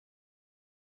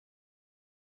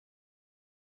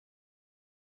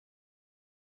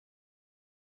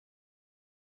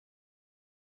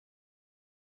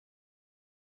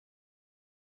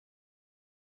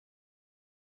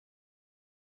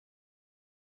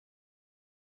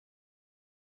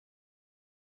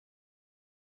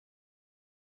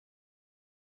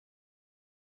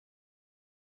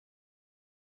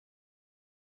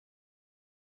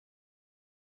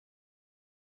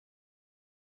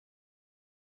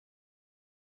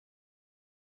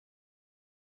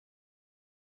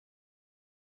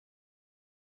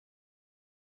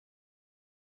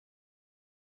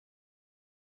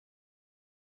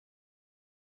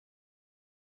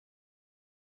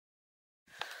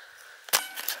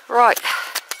Right.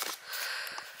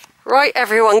 Right,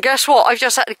 everyone, guess what? I've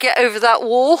just had to get over that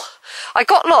wall. I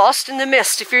got lost in the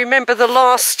mist. If you remember the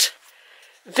last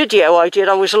video I did,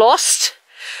 I was lost.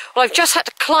 Well, I've just had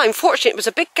to climb. Fortunately, it was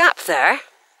a big gap there.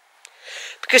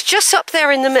 Because just up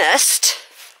there in the mist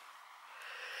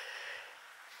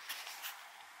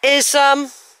is a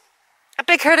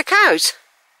big herd of cows.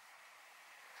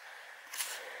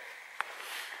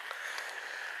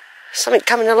 Something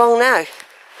coming along now.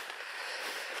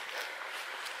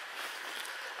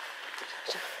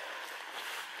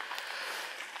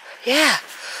 Yeah,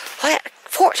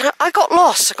 fortunately, I got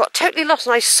lost. I got totally lost,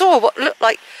 and I saw what looked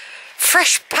like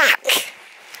fresh pack.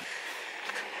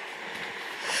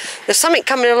 There's something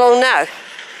coming along now.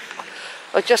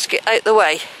 I'll just get out the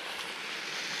way.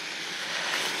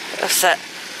 That's it.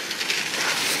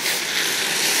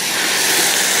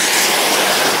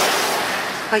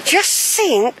 I just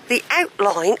seen the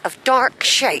outline of dark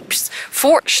shapes.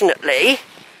 Fortunately,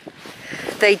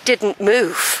 they didn't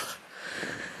move.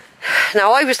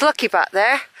 Now, I was lucky back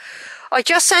there. I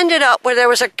just ended up where there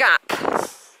was a gap.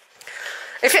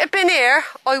 If it had been here,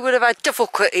 I would have had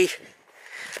difficulty.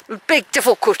 Big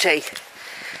difficulty.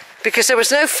 Because there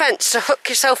was no fence to hook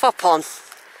yourself up on.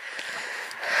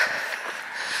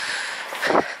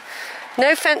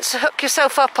 No fence to hook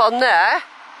yourself up on there.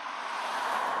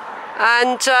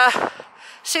 And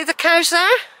see the cows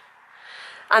there?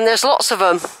 And there's lots of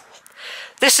them.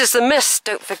 This is the mist,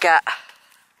 don't forget.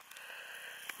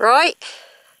 Right?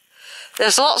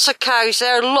 There's lots of cows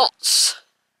there, lots.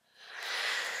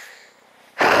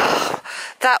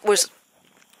 That was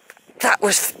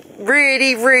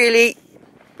really, really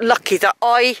lucky that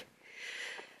I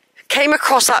came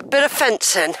across that bit of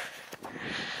fencing.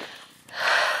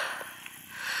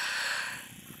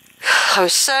 I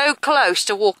was so close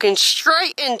to walking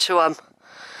straight into them.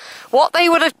 What they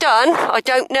would have done, I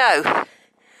don't know.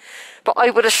 But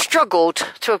I would have struggled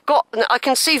to have got... I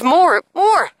can see more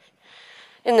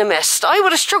in the mist. I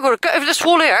would have struggled to get over this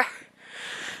wall here.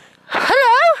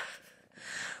 Hello?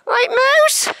 Right,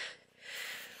 Mouse?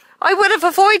 I would have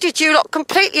avoided you lot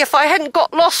completely if I hadn't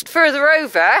got lost further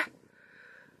over.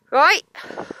 Right?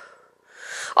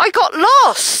 I got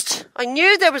lost. I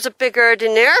knew there was a big herd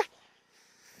in there.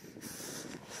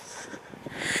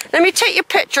 Let me take your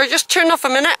picture. Just turn off a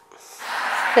minute.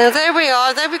 Now there we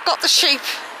are. There we've got the sheep.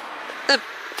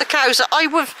 The cows.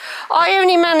 I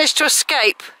only managed to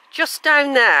escape just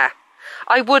down there.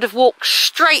 I would have walked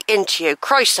straight into you.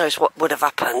 Christ knows what would have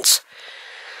happened.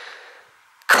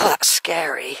 God, that's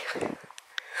scary.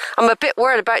 I'm a bit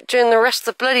worried about doing the rest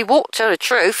of the bloody walk, to tell the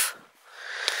truth.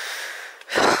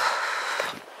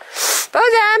 Bye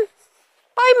then.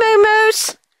 Bye,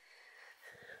 moo-moos.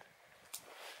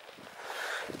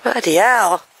 Bloody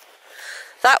hell.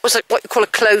 That was what you call a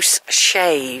close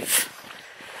shave.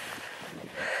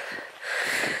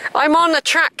 I'm on a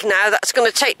track now that's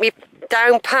going to take me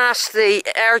down past the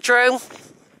aerodrome.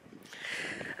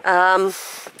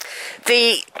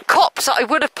 The Copse that I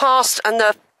would have passed and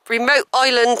the remote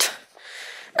island,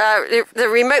 the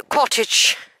remote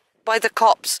cottage by the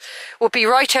Copse will be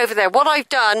right over there. What I've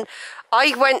done,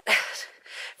 I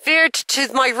veered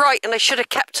to my right and I should have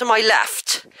kept to my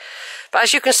left. But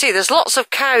as you can see, there's lots of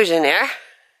cows in here.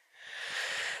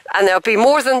 And there'll be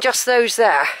more than just those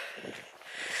there.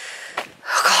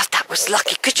 Oh God, that was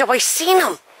lucky. Good job I seen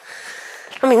them.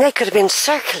 I mean, they could have been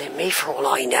circling me for all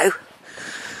I know.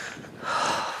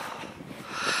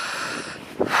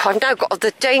 I've now got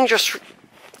the dangerous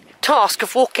task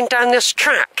of walking down this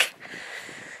track.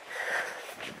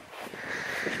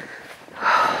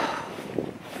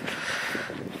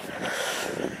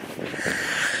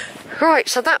 Right,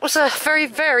 so that was a very,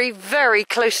 very, very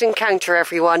close encounter,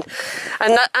 everyone.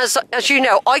 And that, as you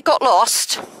know, I got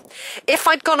lost. If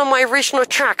I'd gone on my original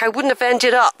track, I wouldn't have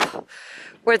ended up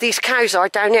where these cows are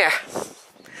down here.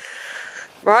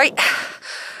 Right?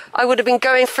 I would have been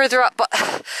going further up, but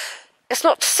it's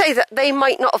not to say that they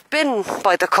might not have been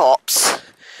by the Copse.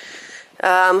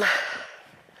 But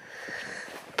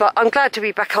I'm glad to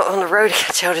be back out on the road,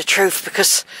 to tell the truth,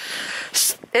 because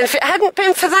if it hadn't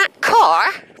been for that car,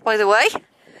 by the way,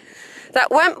 that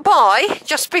went by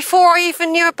just before I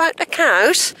even knew about the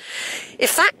cows,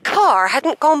 if that car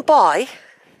hadn't gone by,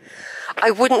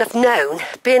 I wouldn't have known,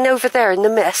 being over there in the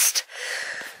mist,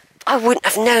 I wouldn't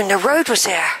have known the road was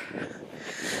there.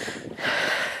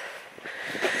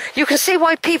 You can see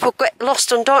why people get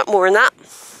lost on Dartmoor and that.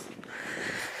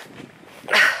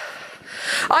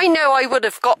 I know I would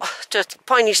have got to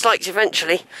Priddy Sleights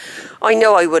eventually. I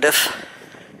know I would have.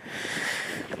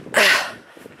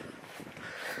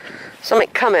 Something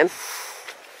coming.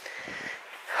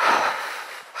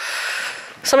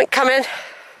 Something coming.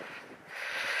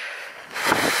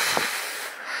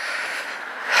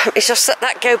 Let me just let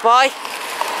that go by.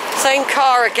 Same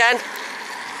car again.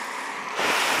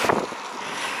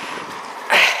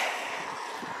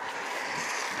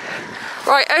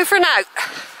 Right, over and out.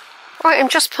 Right, I'm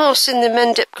just passing the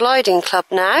Mendip Gliding Club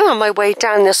now on my way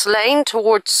down this lane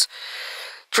towards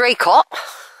Draycott.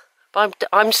 But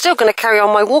I'm still going to carry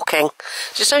on my walking.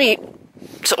 It's only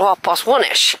sort of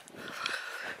 1:30-ish.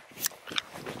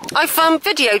 I've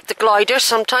videoed the gliders.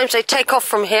 Sometimes they take off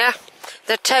from here.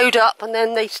 They're towed up and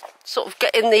then they sort of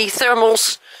get in the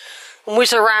thermals and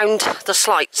whiz around the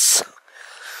Sleights.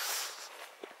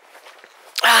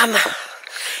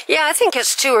 Yeah, I think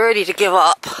it's too early to give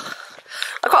up.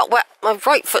 I got wet, my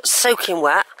right foot's soaking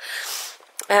wet.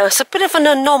 It's a bit of an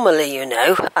anomaly, you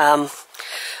know.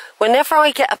 Whenever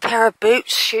I get a pair of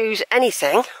boots, shoes,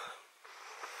 anything,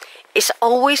 it's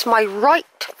always my right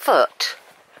foot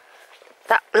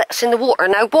that lets in the water.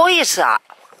 Now, why is that?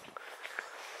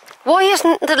 Why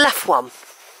isn't the left one?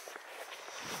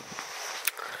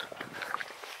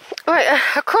 Right,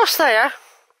 across there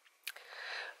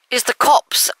is the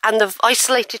Copse and the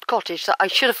isolated cottage that I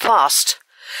should have passed.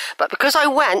 But because I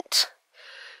went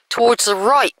towards the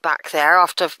right back there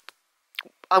after...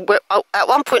 at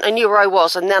one point I knew where I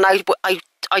was, and then I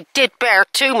did bear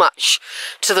too much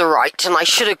to the right, and I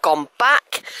should have gone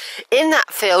back in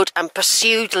that field and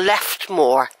pursued left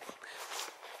more.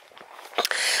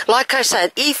 Like I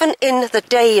said, even in the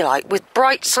daylight with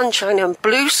bright sunshine and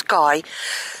blue sky,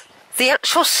 the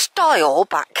actual stile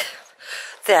back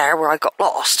there where I got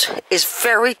lost is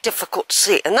very difficult to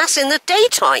see, and that's in the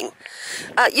daytime,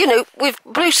 you know, with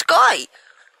blue sky.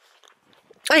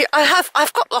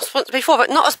 I've got lost once before, but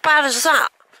not as bad as that.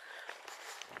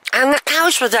 And the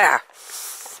cows were there.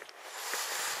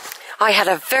 I had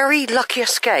a very lucky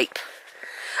escape.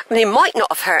 I mean, it might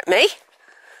not have hurt me,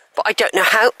 but I don't know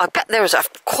how. I bet there was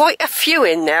quite a few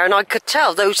in there, and I could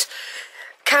tell those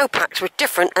cow packs were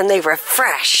different and they were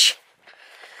fresh.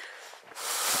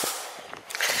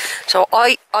 So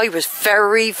I was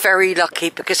very, very lucky,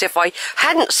 because if I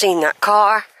hadn't seen that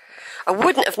car, I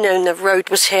wouldn't have known the road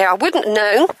was here. I wouldn't have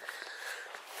known,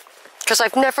 because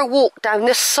I've never walked down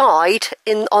this side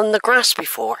on the grass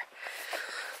before.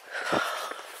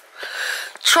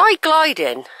 Try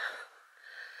gliding.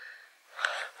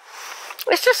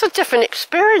 It's just a different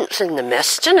experience in the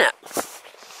mist, isn't it?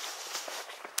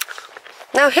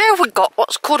 Now here we've got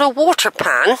what's called a water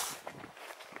pan.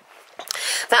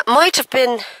 That might have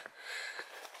been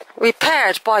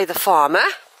repaired by the farmer.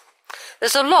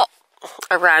 There's a lot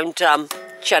around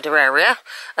Cheddar area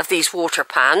of these water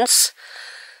pans.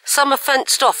 Some are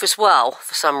fenced off as well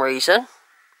for some reason.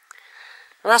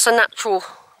 Well, that's a natural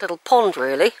little pond,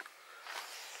 really.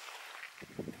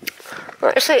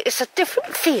 Like I say, it's a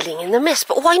different feeling in the mist,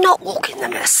 but why not walk in the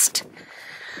mist?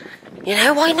 You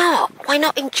know, why not? Why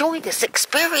not enjoy this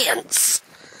experience?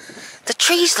 The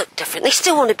trees look different. They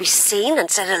still want to be seen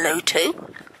and said hello to.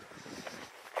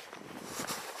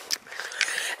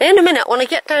 In a minute, when I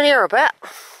get down here a bit,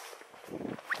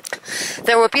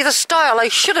 there will be the stile I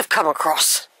should have come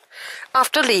across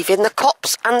after leaving the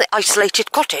Copse and the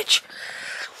isolated cottage.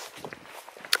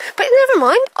 But never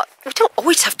mind, we don't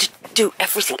always have to do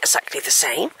everything exactly the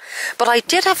same. But I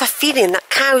did have a feeling that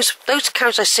those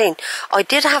cows I've seen, I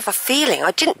did have a feeling.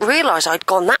 I didn't realise I'd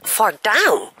gone that far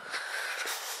down.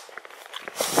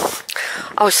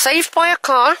 I was saved by a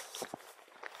car,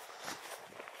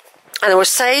 and I was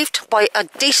saved by a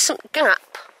decent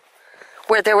gap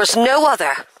where there was no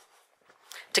other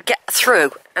to get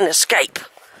through and escape.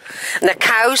 And the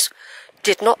cows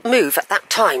did not move at that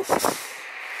time.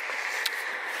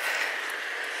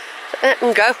 Let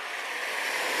them go.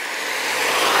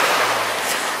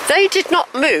 They did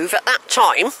not move at that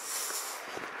time.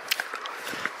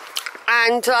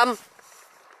 And,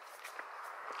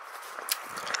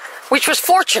 which was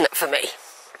fortunate for me,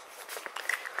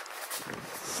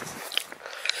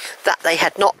 that they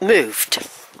had not moved.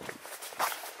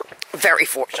 Very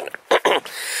fortunate.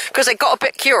 Because they got a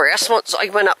bit curious once I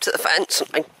went up to the fence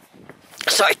and I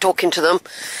started talking to them.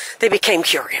 They became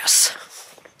curious.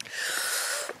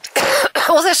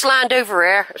 All this land over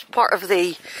here is part of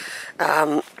the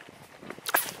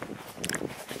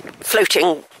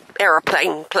floating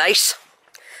aeroplane place,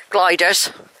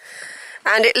 gliders,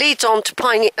 and it leads on to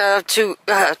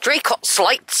Draycott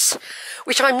Sleights,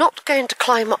 which I'm not going to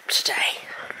climb up today.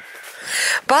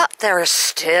 But there is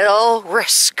still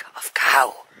risk of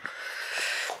cow.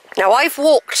 Now, I've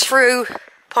walked through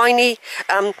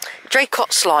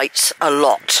Draycott Sleights a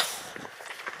lot.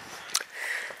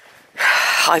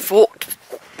 I've walked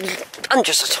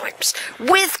hundreds of times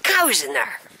with cows in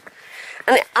there,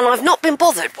 and I've not been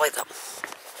bothered by them.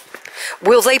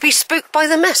 Will they be spooked by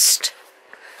the mist?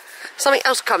 something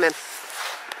else coming.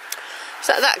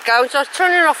 So let that go. So I was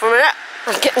turning it off a minute.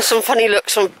 I'm getting some funny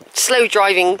looks from slow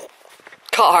driving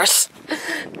cars.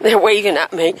 They're waving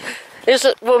at me. There's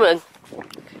a woman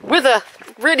with a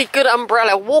really good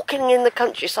umbrella walking in the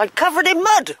countryside covered in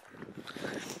mud.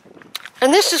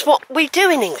 And this is what we do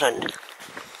in England.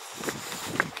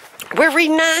 We're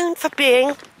renowned for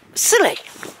being silly.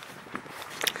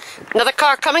 Another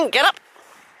car coming, get up.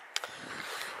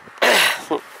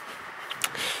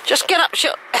 Just get up,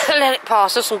 let it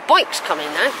pass. There's some bikes coming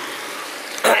now.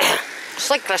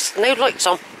 Cyclists, no lights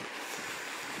on.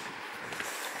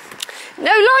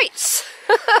 No lights!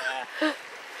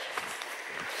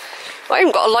 I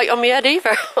haven't got a light on my head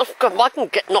either. I can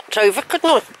get knocked over, couldn't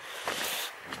I?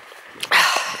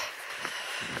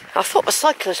 I thought the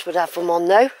cyclist would have them on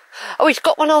though. Oh, he's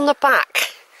got one on the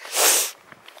back.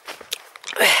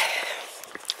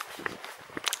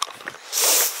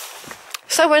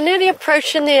 So we're nearly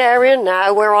approaching the area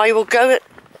now where I will go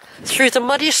through the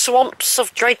muddy swamps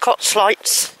of Draycott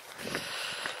Sleights.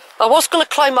 I was going to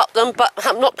climb up them, but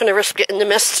I'm not going to risk it in the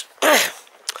mist.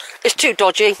 It's too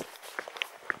dodgy.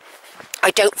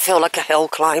 I don't feel like a hill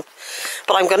climb,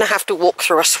 but I'm going to have to walk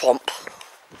through a swamp.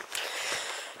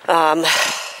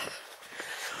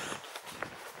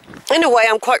 In a way,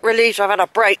 I'm quite relieved I've had a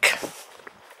break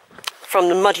from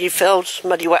the muddy fields,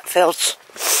 muddy wet fields.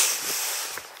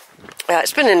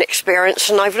 It's been an experience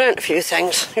and I've learnt a few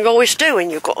things. You always do when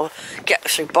you've got to get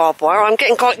through barbed wire. I'm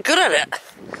getting quite good at it.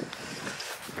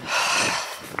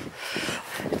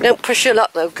 Don't push your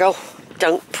luck though, girl.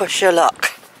 Don't push your luck.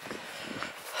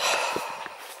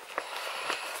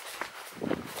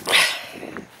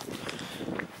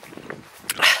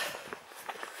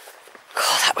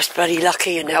 Bloody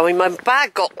lucky, you know. My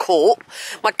bag got caught,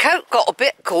 my coat got a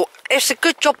bit caught. It's a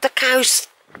good job the cows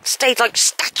stayed like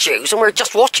statues and were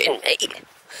just watching me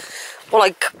while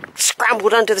I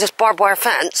scrambled under this barbed wire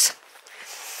fence.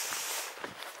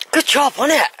 Good job,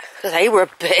 wasn't it? They were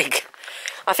big.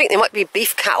 I think they might be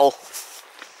beef cattle.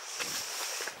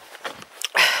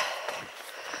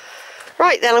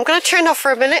 Right then, I'm going to turn off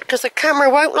for a minute because the camera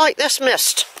won't like this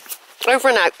mist. Over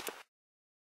and out.